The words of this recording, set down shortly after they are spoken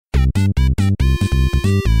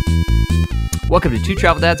Welcome to Two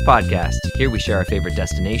Travel Dads Podcast. Here we share our favorite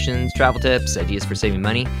destinations, travel tips, ideas for saving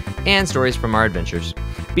money, and stories from our adventures.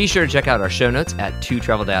 Be sure to check out our show notes at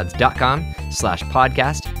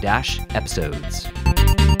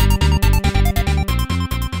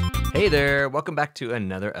twotraveldads.com/podcast-episodes. Hey there, welcome back to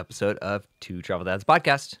another episode of Two Travel Dads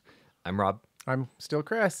Podcast. I'm Rob. I'm still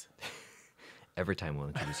Chris. Every time we'll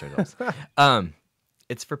introduce ourselves.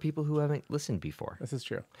 It's for people who haven't listened before. This is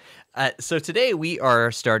true. So today we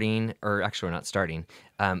are starting, or actually we're not starting.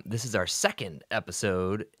 This is our second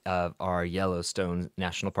episode of our Yellowstone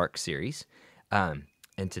National Park series. And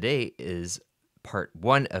today is part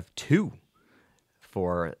 1 of 2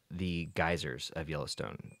 for the geysers of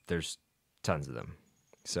Yellowstone. There's tons of them.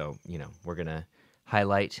 So, we're going to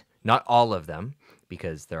highlight not all of them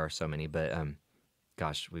because there are so many, but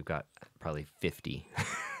gosh, we've got probably 50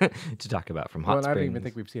 to talk about from hot springs. I don't even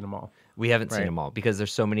think we've seen them all. We haven't seen them all because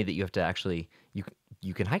there's so many that you have to actually, you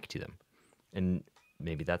can hike to them. And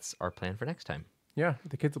maybe that's our plan for next time. Yeah,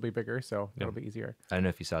 the kids will be bigger, so it'll be easier. I don't know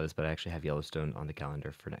if you saw this, but I actually have Yellowstone on the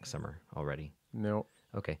calendar for next summer already. No.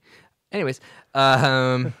 Okay. Anyways,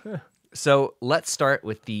 so let's start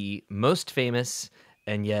with the most famous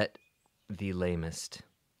and yet the lamest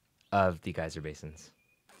of the geyser basins.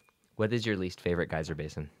 What is your least favorite geyser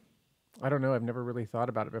basin? I don't know. I've never really thought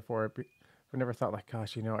about it before. I've never thought like,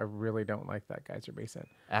 gosh, I really don't like that geyser basin.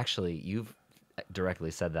 Actually, you've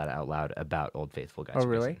directly said that out loud about Old Faithful geyser Oh,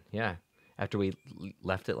 really? basin. Yeah. After we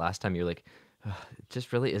left it last time, you're like, oh, it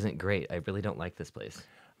just really isn't great. I really don't like this place.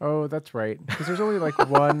 Oh, that's right. Because there's only like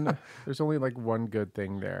one. There's only like one good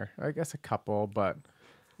thing there. I guess a couple, but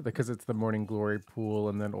because it's the Morning Glory pool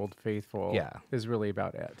and then Old Faithful. Yeah. Is really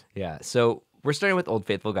about it. Yeah. So we're starting with Old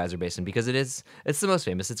Faithful geyser basin because it's the most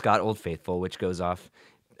famous. It's got Old Faithful, which goes off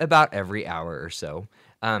about every hour or so.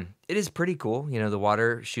 It is pretty cool. The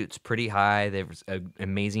water shoots pretty high. There's an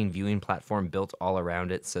amazing viewing platform built all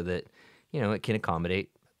around it so that, it can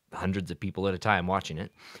accommodate hundreds of people at a time watching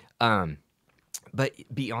it. But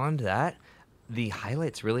beyond that, the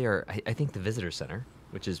highlights really are, I think, the visitor center,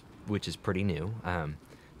 which is pretty new.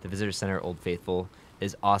 The visitor center, Old Faithful,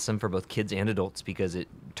 is awesome for both kids and adults because it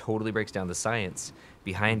totally breaks down the science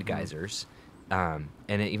behind geysers. And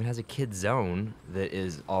it even has a kid zone that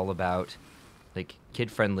is all about like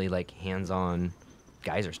kid-friendly, like hands-on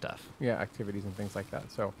geyser stuff. Yeah, activities and things like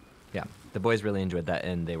that. So yeah, the boys really enjoyed that,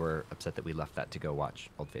 and they were upset that we left that to go watch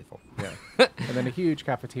Old Faithful. yeah, and then a huge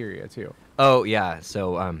cafeteria too. Oh yeah,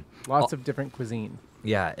 so Lots of different cuisine.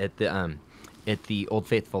 Yeah, at the Old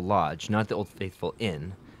Faithful Lodge, not the Old Faithful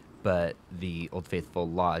Inn, but the Old Faithful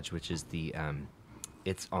Lodge, which is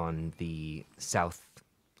it's on the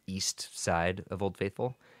southeast side of Old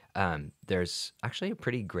Faithful. There's actually a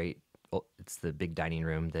pretty great. It's the big dining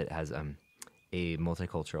room that has a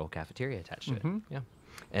multicultural cafeteria attached to it. Yeah,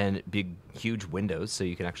 and big, huge windows, so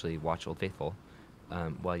you can actually watch Old Faithful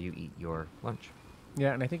while you eat your lunch.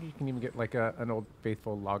 Yeah, and I think you can even get like an Old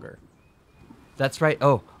Faithful lager. That's right.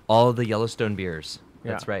 Oh, all the Yellowstone beers.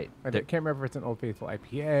 Yeah. That's right. I can't remember if it's an Old Faithful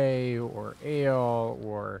IPA or ale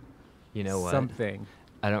or something.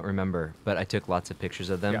 I don't remember, but I took lots of pictures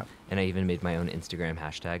of them, Yeah. and I even made my own Instagram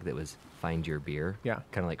hashtag that was Find Your Beer. Yeah.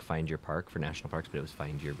 Kind of like Find Your Park for national parks, but it was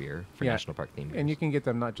Find Your Beer for Yeah. national park themed beers. And you can get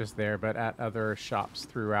them not just there, but at other shops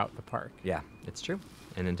throughout the park. Yeah, it's true.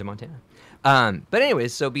 And into Montana. But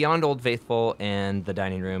anyways, so beyond Old Faithful and the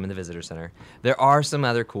dining room and the visitor center, there are some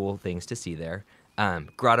other cool things to see there.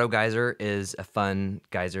 Grotto Geyser is a fun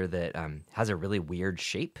geyser that has a really weird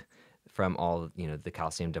shape from all the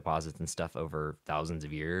calcium deposits and stuff over thousands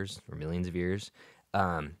of years or millions of years.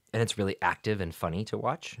 And it's really active and funny to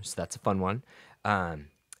watch. So that's a fun one.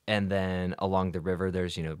 And then along the river,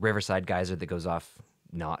 there's, Riverside Geyser that goes off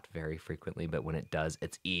not very frequently, but when it does,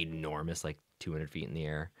 it's enormous, like 200 feet in the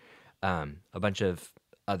air. A bunch of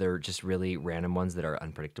other just really random ones that are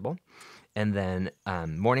unpredictable. And then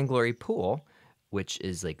Morning Glory Pool, which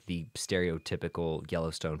is like the stereotypical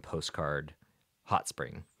Yellowstone postcard hot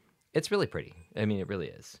spring. It's really pretty. I mean, it really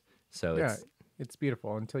is. So yeah, it's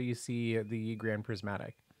beautiful until you see the Grand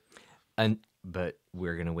Prismatic. But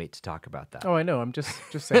we're gonna wait to talk about that. Oh, I know. I'm just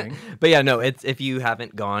saying. But yeah, no. It's if you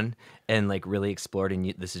haven't gone and like really explored,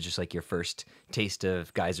 and this is just like your first taste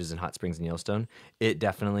of geysers and hot springs in Yellowstone, it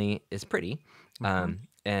definitely is pretty. And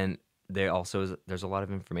there's a lot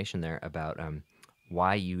of information there about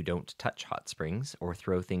why you don't touch hot springs or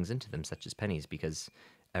throw things into them, such as pennies, because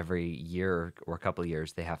every year or a couple of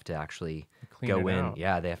years they have to actually Clean go it in. out.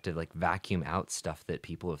 Yeah, they have to like vacuum out stuff that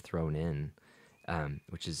people have thrown in,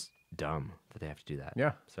 which is dumb that they have to do that.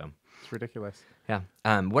 Yeah, So it's ridiculous. yeah.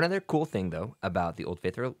 One other cool thing though about the Old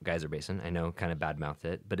Faithful Geyser Basin, I know kind of badmouth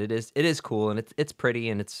it, but it is cool and it's pretty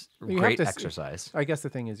and it's You have great to. exercise. I guess the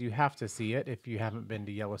thing is, you have to see it if you haven't been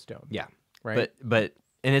to Yellowstone, Yeah. right? But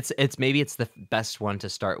and it's maybe it's the best one to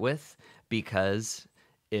start with because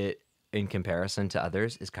it in comparison to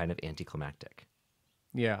others is kind of anticlimactic.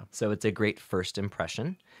 Yeah, So it's a great first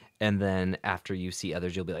impression and then after you see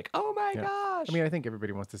others you'll be like, "Oh my yeah. gosh." I mean, I think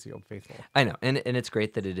everybody wants to see Old Faithful. I know. And it's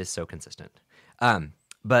great that it is so consistent.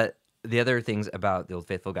 But the other things about the Old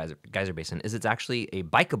Faithful Geyser Basin is it's actually a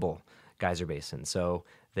bikeable geyser basin. So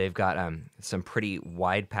they've got some pretty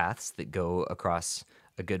wide paths that go across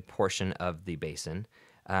a good portion of the basin,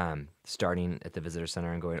 starting at the visitor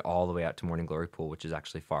center and going all the way out to Morning Glory Pool, which is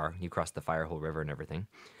actually far. You cross the Firehole River and everything.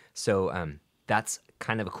 So that's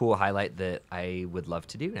kind of a cool highlight that I would love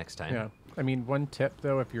to do next time. Yeah. I mean, one tip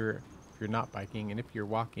though, if you're not biking and if you're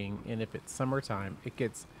walking and if it's summertime, it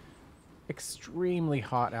gets extremely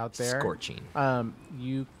hot out there. Scorching.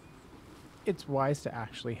 You it's wise to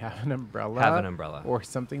actually have an umbrella. Have an umbrella. Or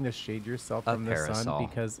something to shade yourself A from the sun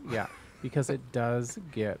parasol. because it does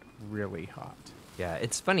get really hot. Yeah,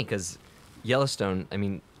 it's funny because Yellowstone, I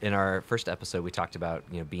mean, in our first episode, we talked about,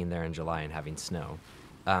 being there in July and having snow.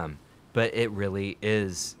 But it really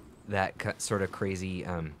is that sort of crazy,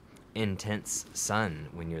 intense sun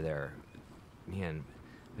when you're there. Man,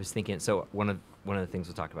 I was thinking, so one of the things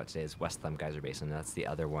we'll talk about today is West Thumb Geyser Basin. That's the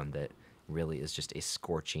other one that really is just a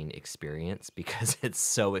scorching experience because it's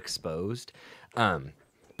so exposed. But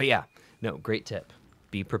yeah, no, great tip.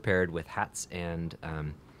 Be prepared with hats and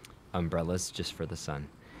umbrellas just for the sun.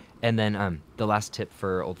 And then the last tip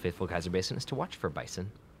for Old Faithful Geyser Basin is to watch for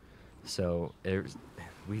bison. So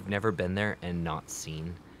we've never been there and not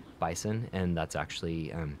seen bison, and that's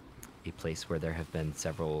actually a place where there have been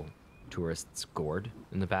several tourists gored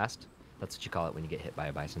in the past. That's what you call it when you get hit by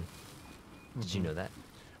a bison. Did you know that?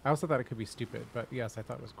 I also thought it could be stupid, but yes, I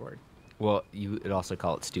thought it was gourd. Well, you would also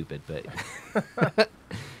call it stupid, but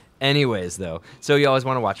anyways, though, so you always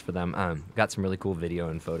want to watch for them. Got some really cool video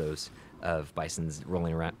and photos of bison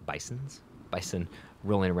rolling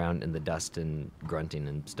around in the dust and grunting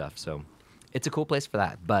and stuff. So it's a cool place for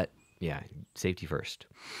that. But yeah, safety first.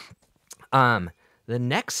 The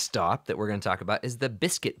next stop that we're going to talk about is the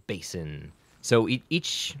Biscuit Basin. So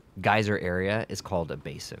each geyser area is called a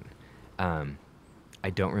basin. I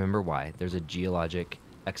don't remember why. There's a geologic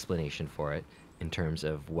explanation for it in terms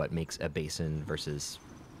of what makes a basin versus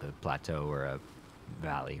a plateau or a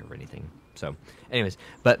valley or anything. So anyways,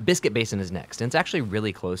 but Biscuit Basin is next. And it's actually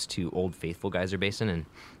really close to Old Faithful Geyser Basin.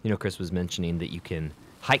 And, Chris was mentioning that you can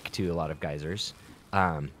hike to a lot of geysers,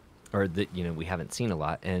 or that, we haven't seen a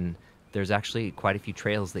lot. And there's actually quite a few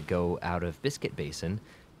trails that go out of Biscuit Basin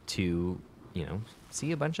to,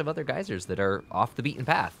 see a bunch of other geysers that are off the beaten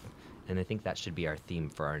path. And I think that should be our theme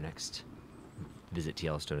for our next visit to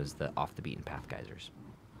Yellowstone is the off the beaten path geysers.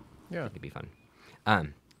 Yeah. It'd be fun.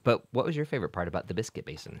 But what was your favorite part about the Biscuit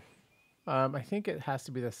Basin? I think it has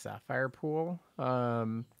to be the Sapphire Pool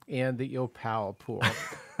and the Opal Pool.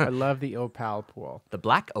 I love the Opal Pool. The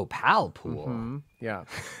Black Opal Pool. Mm-hmm. Yeah.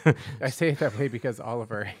 I say it that way because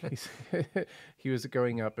Oliver, he was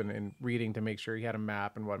going up and reading to make sure he had a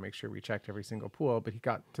map and want to make sure we checked every single pool, but he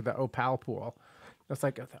got to the Opal Pool. It's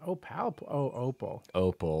like, the Opal Pool? Oh, Opal.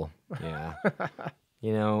 Opal, yeah.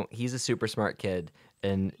 He's a super smart kid.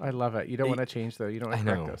 And I love it. You don't want to change, though. You don't want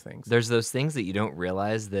to correct those things. There's those things that you don't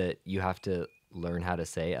realize that you have to learn how to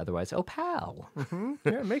say. Otherwise, Opal. Mm-hmm.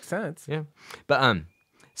 Yeah, it makes sense. Yeah. But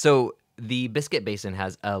so the Biscuit Basin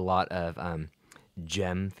has a lot of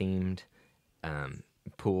gem-themed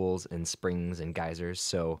pools and springs and geysers.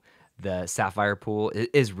 So the Sapphire Pool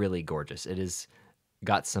is really gorgeous. It is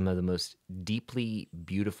got some of the most deeply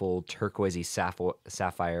beautiful turquoisey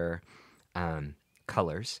sapphire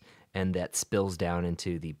colors, and that spills down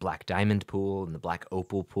into the Black Diamond Pool and the Black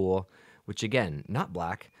Opal Pool, which again, not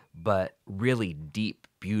black, but really deep,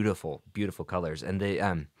 beautiful, beautiful colors. And they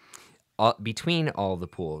between all the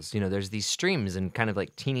pools, there's these streams and kind of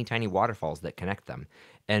like teeny tiny waterfalls that connect them.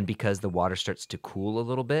 And because the water starts to cool a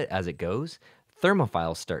little bit as it goes,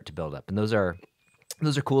 thermophiles start to build up, and those are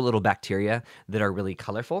cool little bacteria that are really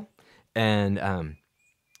colorful. And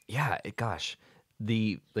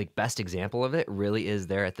the best example of it really is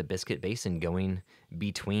there at the Biscuit Basin, going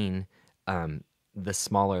between the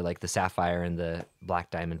smaller, like the Sapphire and the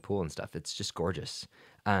Black Diamond Pool and stuff. It's just gorgeous.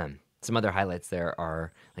 Some other highlights there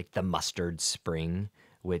are like the Mustard Spring,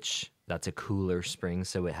 which that's a cooler spring,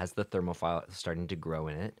 so it has the thermophile starting to grow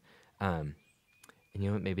in it. And you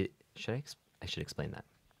know what? Maybe I should explain that.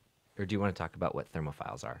 Or do you want to talk about what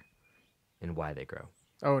thermophiles are and why they grow?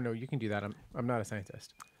 Oh no, you can do that. I'm not a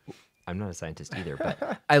scientist. I'm not a scientist either,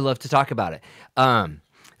 but I love to talk about it.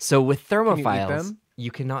 So with Can you eat thermophiles, them?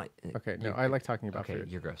 you cannot. Okay, no, You, I like talking about okay, food.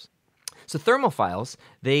 you're gross. So thermophiles,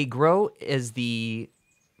 they grow as the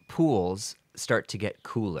pools start to get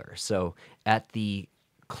cooler. So at the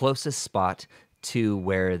closest spot to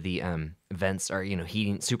where the vents are,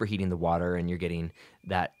 heating, superheating the water, and you're getting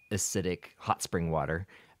that acidic hot spring water.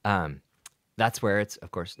 That's where it's,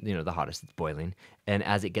 of course, the hottest. It's boiling, and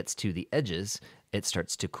as it gets to the edges, it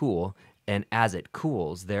starts to cool. And as it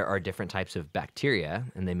cools, there are different types of bacteria,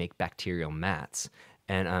 and they make bacterial mats.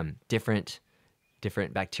 And different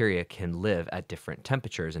bacteria can live at different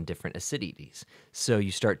temperatures and different acidities. So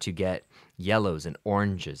you start to get yellows and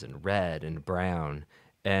oranges and red and brown,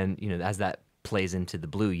 and as that plays into the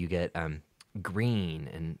blue, you get green,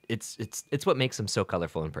 and it's what makes them so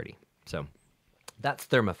colorful and pretty. So that's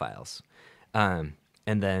thermophiles. And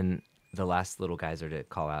then the last little geyser to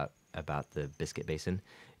call out about the Biscuit Basin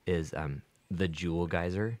is the Jewel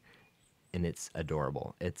Geyser, and it's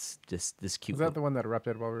adorable. It's just this cute. Was that the one that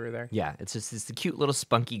erupted while we were there? Yeah, it's just this cute little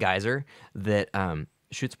spunky geyser that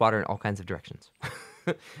shoots water in all kinds of directions.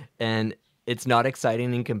 And it's not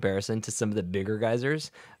exciting in comparison to some of the bigger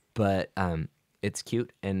geysers, but it's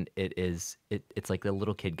cute, and it's like the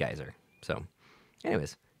little kid geyser. So,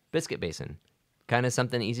 anyways, Biscuit Basin. Kind of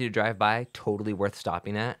something easy to drive by, totally worth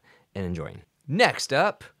stopping at and enjoying. Next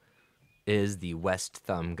up is the West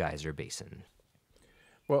Thumb Geyser Basin.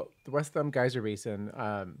 Well, the West Thumb Geyser Basin,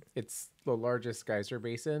 it's the largest geyser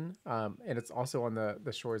basin, and it's also on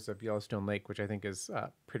the shores of Yellowstone Lake, which I think is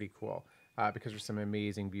pretty cool because there's some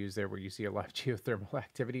amazing views there where you see a lot of geothermal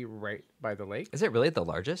activity right by the lake. Is it really the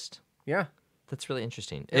largest? Yeah. That's really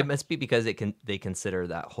interesting. Yeah. It must be because they consider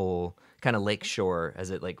that whole kind of lake shore as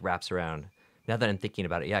it like wraps around. Now that I'm thinking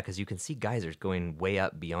about it, yeah, because you can see geysers going way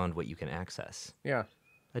up beyond what you can access. Yeah.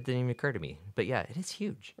 That didn't even occur to me. But yeah, it is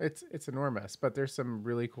huge. It's enormous, but there's some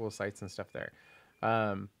really cool sights and stuff there.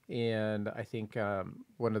 And I think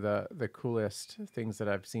one of the coolest things that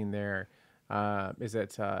I've seen there is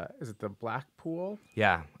it the Black Pool?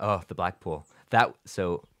 Yeah. Oh, the Black Pool.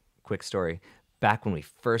 So quick story. Back when we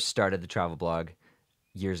first started the travel blog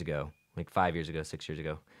years ago, like 5 years ago, 6 years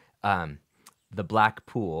ago, the Black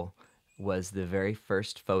Pool was the very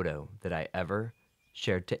first photo that I ever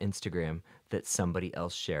shared to Instagram that somebody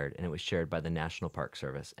else shared, and it was shared by the National Park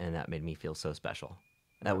Service, and that made me feel so special.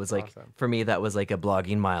 That was like, awesome. For me, that was like a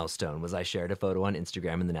blogging milestone, was I shared a photo on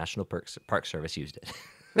Instagram and the National Park Service used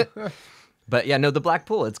it. But yeah, no, the Black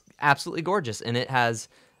Pool, it's absolutely gorgeous, and it has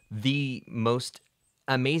the most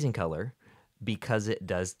amazing color because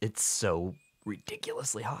it's so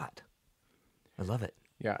ridiculously hot. I love it.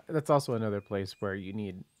 Yeah, that's also another place where you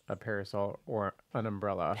need a parasol or an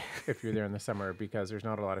umbrella if you're there in the summer because there's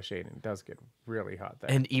not a lot of shade and it does get really hot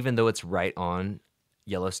there. And even though it's right on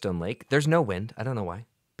Yellowstone Lake, there's no wind. I don't know why,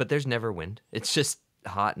 but there's never wind. It's just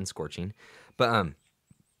hot and scorching. But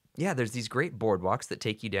yeah, there's these great boardwalks that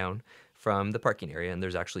take you down from the parking area, and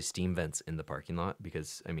there's actually steam vents in the parking lot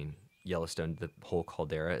because, I mean, Yellowstone, the whole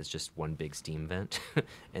caldera is just one big steam vent,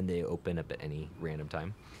 and they open up at any random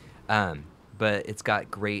time. But it's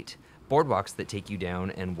got great boardwalks that take you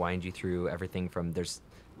down and wind you through everything from there's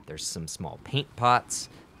some small paint pots,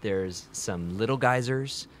 there's some little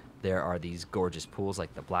geysers, there are these gorgeous pools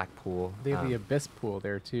like the Black Pool. They have the Abyss Pool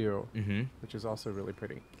there too, mm-hmm. which is also really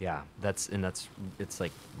pretty. Yeah, it's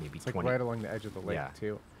like maybe it's 20. Like right along the edge of the lake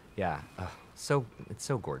too. Yeah, it's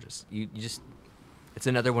so gorgeous. You just it's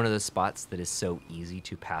another one of those spots that is so easy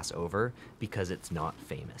to pass over because it's not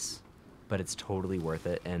famous, but it's totally worth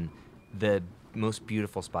it. And the most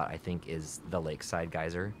beautiful spot, I think, is the Lakeside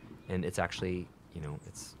Geyser, and it's actually,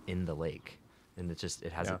 it's in the lake, and it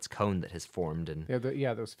has its cone that has formed, and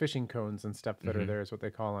those fishing cones and stuff that are there is what they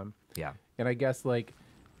call them. Yeah, and I guess like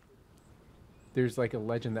there's like a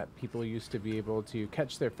legend that people used to be able to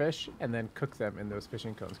catch their fish and then cook them in those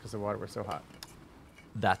fishing cones because the water was so hot.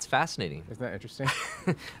 That's fascinating. Isn't that interesting?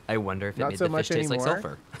 I wonder if it Not made so the much fish taste anymore, like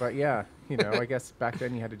sulfur. But yeah, I guess back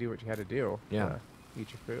then you had to do what you had to do. Yeah. Eat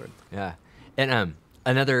your food. Yeah. And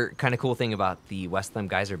another kind of cool thing about the West Thumb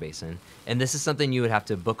Geyser Basin, and this is something you would have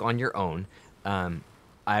to book on your own.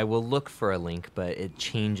 I will look for a link, but it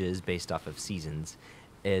changes based off of seasons,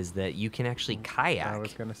 is that you can actually kayak. I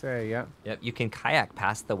was going to say, yeah. Yep, you can kayak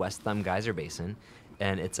past the West Thumb Geyser Basin,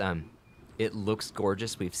 and it looks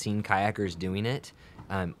gorgeous. We've seen kayakers doing it,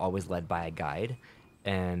 always led by a guide,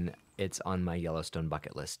 and it's on my Yellowstone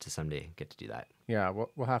bucket list to someday get to do that. Yeah,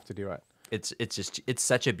 we'll have to do it. It's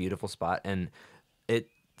such a beautiful spot, and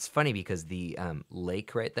it's funny because the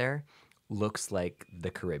lake right there looks like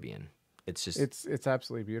the Caribbean. It's just it's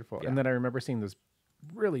absolutely beautiful. Yeah. And then I remember seeing those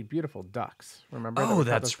really beautiful ducks. Remember that Oh, we saw those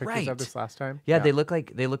that's pictures of right. this last time? Yeah, Yeah.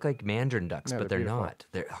 they look like mandarin ducks, No, but they're they're beautiful. not.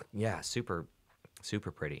 They're yeah, super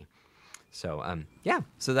super pretty. So yeah,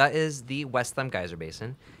 so that is the West Thumb Geyser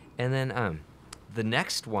Basin, and then the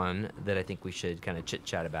next one that I think we should kind of chit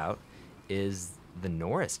chat about is the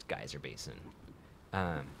Norris Geyser Basin,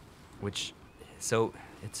 um, which so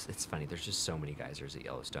it's funny. There's just so many geysers at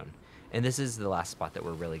Yellowstone, and this is the last spot that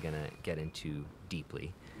we're really gonna get into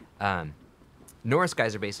deeply. Um, Norris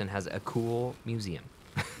Geyser Basin has a cool museum.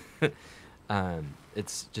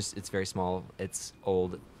 It's very small. It's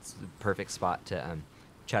old. It's the perfect spot to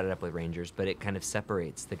chat it up with rangers. But it kind of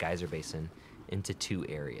separates the geyser basin into two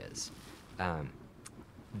areas. Um,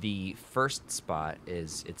 the first spot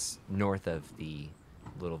it's north of the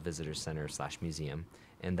little visitor center slash museum,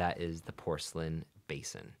 and that is the Porcelain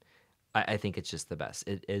Basin. I think it's just the best.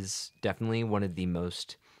 It is definitely one of the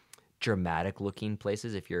most dramatic looking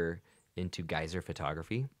places if you're into geyser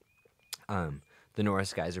photography. Um, the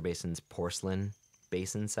Norris Geyser Basin's porcelain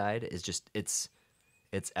basin side is just it's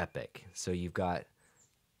epic. So you've got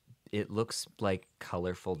it looks like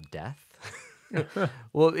colorful death.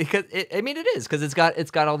 Well, because I mean it is because it's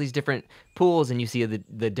got all these different pools and you see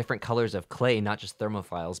the different colors of clay, not just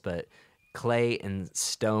thermophiles, but clay and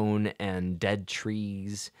stone and dead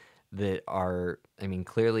trees that are I mean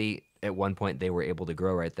clearly at one point they were able to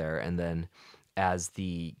grow right there and then as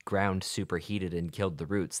the ground superheated and killed the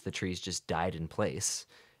roots, the trees just died in place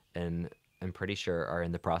and I'm pretty sure are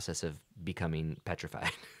in the process of becoming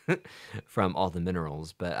petrified from all the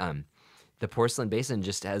minerals. But the porcelain basin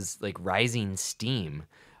just has like rising steam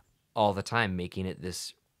all the time, making it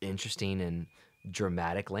this interesting and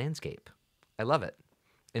dramatic landscape. I love it.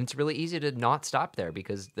 And it's really easy to not stop there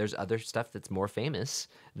because there's other stuff that's more famous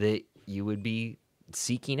that you would be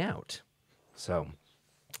seeking out. So,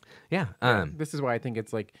 yeah. Yeah, this is why I think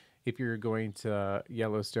it's like if you're going to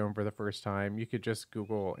Yellowstone for the first time, you could just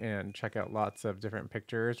Google and check out lots of different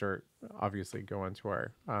pictures, or obviously go onto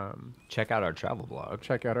our Check out our travel blog.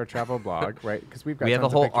 check out our travel blog, right? Because we've got We have a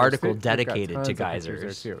tons of whole pictures. article We've got dedicated to tons of pictures there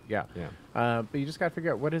geysers. too. Yeah, Yeah. but you just got to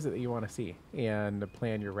figure out what is it that you want to see and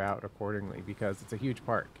plan your route accordingly because it's a huge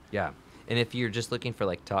park. Yeah. And if you're just looking for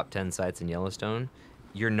like top 10 sites in Yellowstone,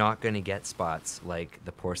 you're not going to get spots like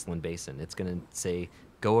the Porcelain Basin. It's going to say,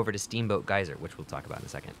 go over to Steamboat Geyser, which we'll talk about in a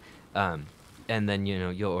second. And then,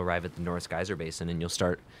 you'll arrive at the Norris Geyser Basin and you'll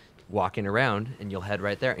start walking around and you'll head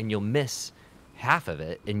right there and you'll miss half of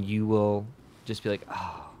it and you will just be like,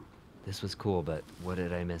 oh, this was cool, but what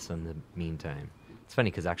did I miss in the meantime? It's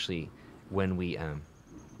funny because actually when we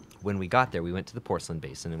got there, we went to the Porcelain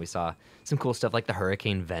Basin and we saw some cool stuff like the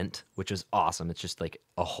hurricane vent, which was awesome. It's just like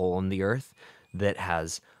a hole in the earth that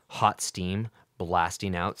has hot steam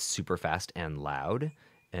blasting out super fast and loud.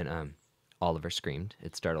 And Oliver screamed.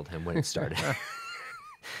 It startled him when it started.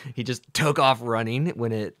 He just took off running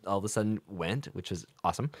when it all of a sudden went, which was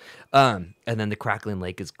awesome. And then the Crackling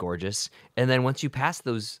Lake is gorgeous. And then once you pass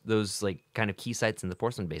those like kind of key sites in the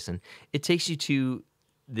Porcelain Basin, it takes you to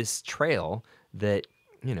this trail that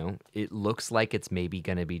it looks like it's maybe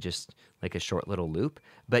going to be just like a short little loop,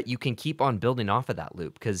 but you can keep on building off of that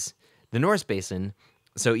loop because the Norris Basin.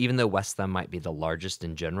 So even though West Thumb might be the largest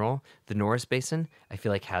in general, the Norris Basin I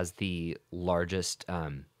feel like has the largest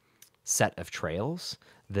set of trails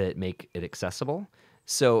that make it accessible.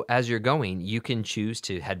 So as you're going, you can choose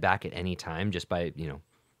to head back at any time just by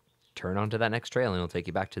turn onto that next trail and it'll take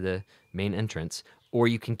you back to the main entrance, or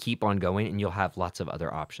you can keep on going and you'll have lots of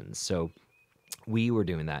other options. So we were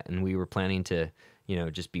doing that and we were planning to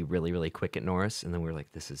just be really really quick at Norris, and then we were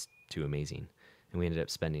like, this is too amazing, and we ended up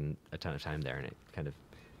spending a ton of time there, and it kind of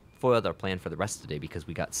foiled our plan for the rest of the day because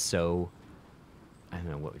we got so, I don't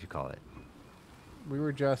know, what would you call it, We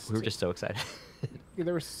were just so excited.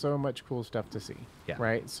 there was so much cool stuff to see. Yeah.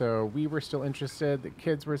 Right. So we were still interested. The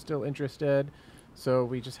kids were still interested. So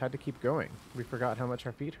we just had to keep going. We forgot how much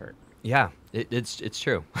our feet hurt. Yeah, it's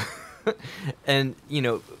true. And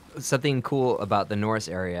something cool about the Norris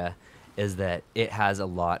area is that it has a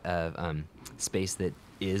lot of space that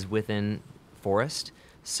is within forest.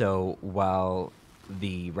 So while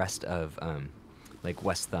the rest of like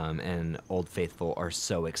West Thumb and Old Faithful are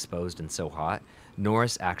so exposed and so hot,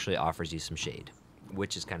 Norris actually offers you some shade,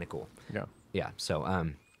 which is kind of cool. Yeah. Yeah. So,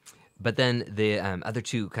 but then the other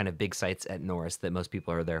two kind of big sites at Norris that most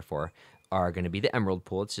people are there for are going to be the Emerald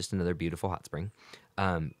Pool. It's just another beautiful hot spring.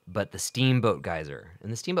 But the Steamboat Geyser,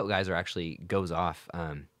 and the Steamboat Geyser actually goes off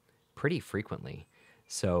pretty frequently.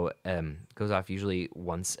 So goes off usually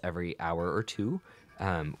once every hour or two.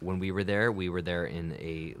 When we were there in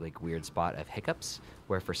a like weird spot of hiccups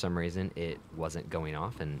where for some reason it wasn't going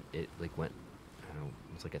off and it like went, I don't know,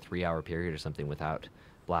 it's like a 3-hour period or something without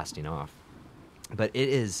blasting off. But it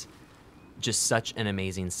is just such an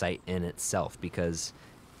amazing sight in itself because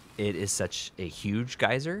it is such a huge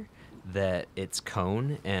geyser that its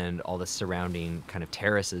cone and all the surrounding kind of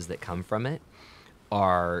terraces that come from it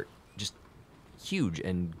are just huge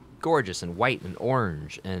and gorgeous and white and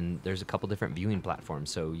orange, and there's a couple different viewing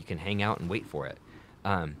platforms so you can hang out and wait for it.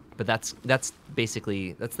 But that's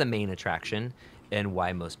basically the main attraction and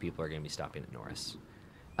why most people are going to be stopping at Norris.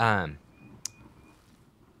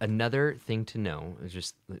 Another thing to know is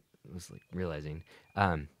just was like realizing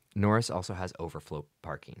Norris also has overflow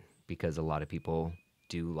parking because a lot of people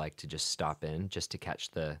do like to just stop in just to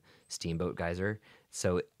catch the steamboat geyser.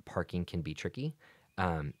 So parking can be tricky.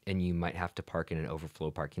 And you might have to park in an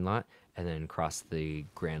overflow parking lot and then cross the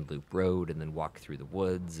Grand Loop Road and then walk through the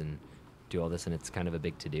woods and do all this. And it's kind of a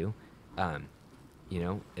big to-do.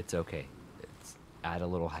 It's okay. It's add a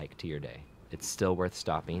little hike to your day. It's still worth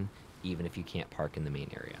stopping, even if you can't park in the main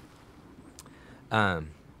area.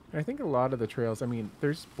 I think a lot of the trails, I mean,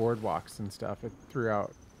 there's boardwalks and stuff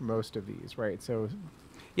throughout most of these, right? So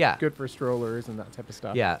Yeah. good for strollers and that type of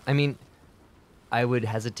stuff. Yeah. I mean, I would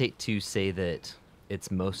hesitate to say that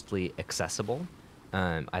it's mostly accessible,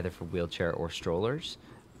 either for wheelchair or strollers.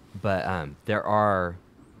 But there are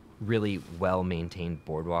really well-maintained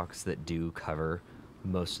boardwalks that do cover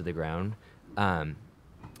most of the ground.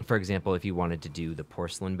 For example, if you wanted to do the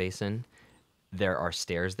Porcelain Basin, there are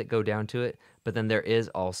stairs that go down to it, but then there is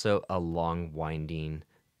also a long, winding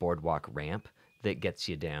boardwalk ramp that gets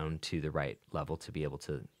you down to the right level to be able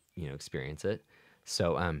to, experience it.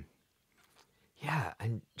 So, yeah,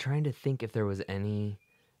 I'm trying to think if there was any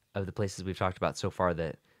of the places we've talked about so far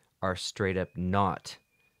that are straight up not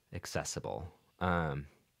accessible. But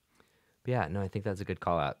yeah, no, I think that's a good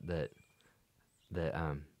call out that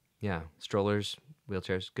strollers,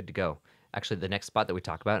 wheelchairs, good to go. Actually, the next spot that we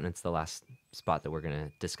talk about, and it's the last spot that we're going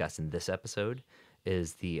to discuss in this episode,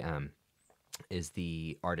 is the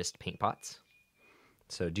artist paint pots.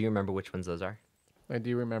 So do you remember which ones those are? I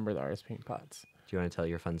do remember the artist paint pots. Do you want to tell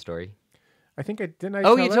your fun story? I think I didn't.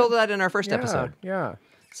 You told that in our first episode. Yeah.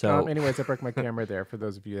 So, anyways, I broke my camera there. For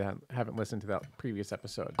those of you that haven't listened to that previous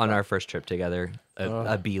episode, on our first trip together,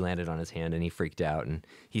 a bee landed on his hand and he freaked out and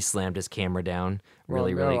he slammed his camera down.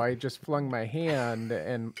 Really. I just flung my hand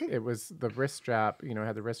and it was the wrist strap. I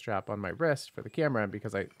had the wrist strap on my wrist for the camera, and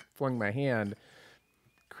because I flung my hand,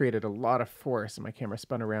 created a lot of force, and my camera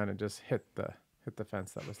spun around and just hit the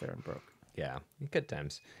fence that was there and broke. Yeah, good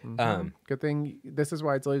times. Mm-hmm. Good thing. This is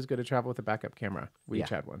why it's always good to travel with a backup camera. We each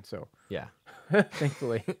had one, so yeah,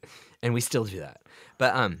 thankfully, and we still do that.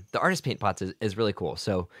 But the artist paint pots is really cool.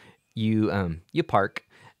 So you park,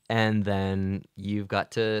 and then you've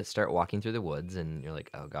got to start walking through the woods, and you're like,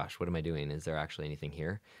 oh gosh, what am I doing? Is there actually anything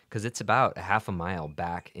here? Because it's about a half a mile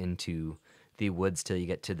back into the woods till you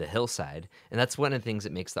get to the hillside, and that's one of the things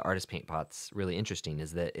that makes the artist paint pots really interesting.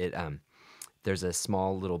 Is that it there's a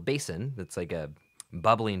small little basin that's like a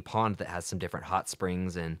bubbling pond that has some different hot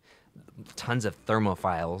springs and tons of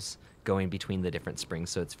thermophiles going between the different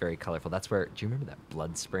springs, so it's very colorful. That's where, do you remember that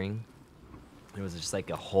blood spring? It was just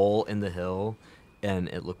like a hole in the hill, and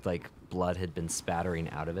it looked like blood had been spattering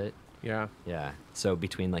out of it. Yeah. Yeah. So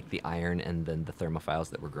between like the iron and then the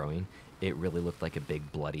thermophiles that were growing, it really looked like a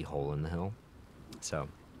big bloody hole in the hill. So,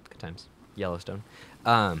 good times. Yellowstone.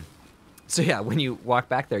 So yeah, when you walk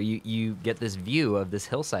back there, you get this view of this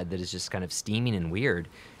hillside that is just kind of steaming and weird.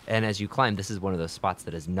 And as you climb, this is one of those spots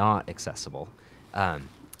that is not accessible.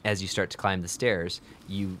 As you start to climb the stairs,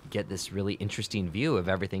 you get this really interesting view of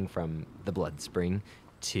everything from the blood spring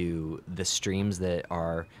to the streams that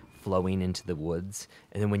are flowing into the woods.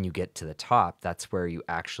 And then when you get to the top, that's where you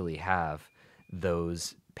actually have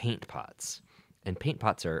those paint pots. And paint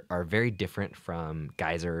pots are very different from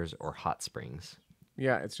geysers or hot springs.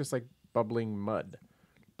 Yeah, it's just like bubbling mud,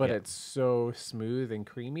 but Yeah. it's so smooth and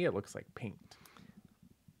creamy, it looks like paint.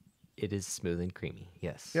 It is smooth and creamy,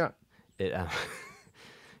 yes. Yeah. It,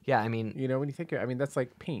 yeah, I mean... when you think, that's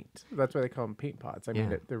like paint. That's why they call them paint pots. I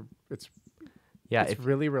mean, it's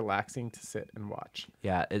really relaxing to sit and watch.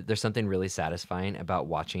 Yeah, there's something really satisfying about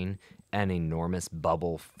watching an enormous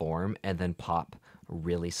bubble form and then pop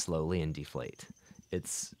really slowly and deflate.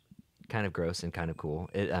 It's kind of gross and kind of cool.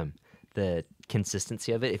 The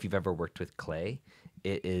consistency of it, if you've ever worked with clay,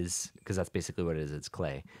 it is, because that's basically what it is, it's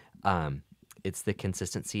clay. It's the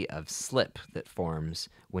consistency of slip that forms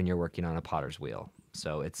when you're working on a potter's wheel.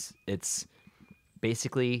 So it's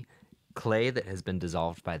basically clay that has been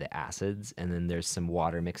dissolved by the acids, and then there's some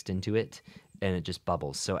water mixed into it, and it just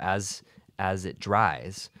bubbles. So as it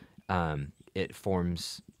dries, it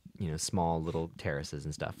forms small little terraces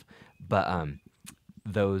and stuff. But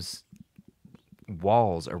those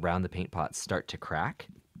walls around the paint pots start to crack,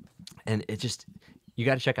 and it just, you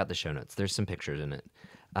got to check out the show notes. There's some pictures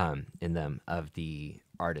in them of the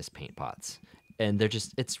artist paint pots, and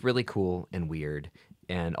it's really cool and weird,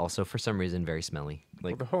 and also for some reason very smelly.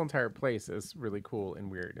 Well, the whole entire place is really cool and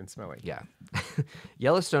weird and smelly. Yeah.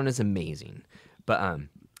 Yellowstone is amazing, but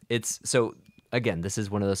it's, so again, this is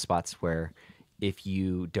one of those spots where if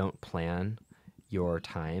you don't plan your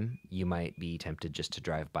time, you might be tempted just to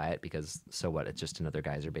drive by it because so what, it's just another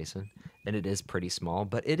geyser basin, and it is pretty small,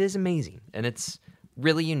 but it is amazing, and it's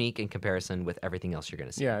really unique in comparison with everything else you're going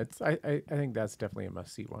to see. Yeah, I think that's definitely a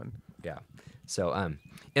must-see one. Yeah. So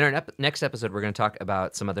in our next episode, we're going to talk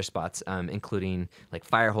about some other spots, including like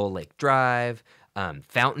Firehole Lake Drive,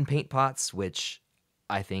 fountain paint pots, which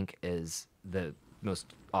I think is the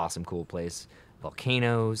most awesome, cool place,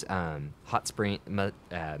 volcanoes, Mammoth Hot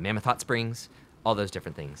Springs, all those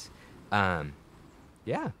different things.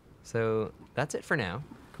 Yeah. So that's it for now.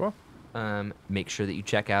 Cool. Make sure that you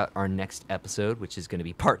check out our next episode, which is going to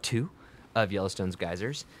be part 2 of Yellowstone's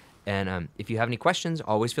geysers. And if you have any questions,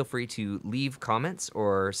 always feel free to leave comments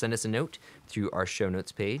or send us a note through our show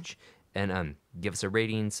notes page. And give us a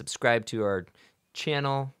rating, subscribe to our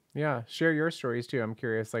channel. Yeah, share your stories too. I'm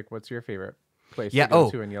curious, like, what's your favorite place to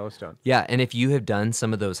go to in Yellowstone? Yeah, and if you have done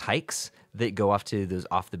some of those hikes that go off to those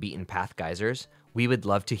off-the-beaten-path geysers, we would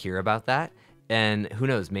love to hear about that. And who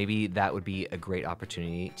knows, maybe that would be a great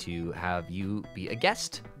opportunity to have you be a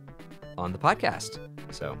guest on the podcast.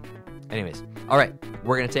 So, anyways, all right,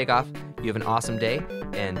 we're going to take off. You have an awesome day,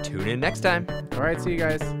 and tune in next time. All right, see you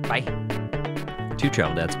guys. Bye. Two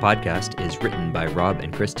Travel Dads podcast is written by Rob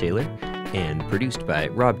and Chris Taylor and produced by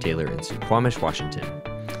Rob Taylor in Squamish, Washington.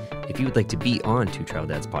 If you would like to be on Two Travel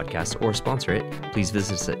Dads podcast or sponsor it, please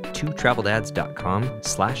visit us at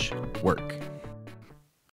twotraveldads.com/work.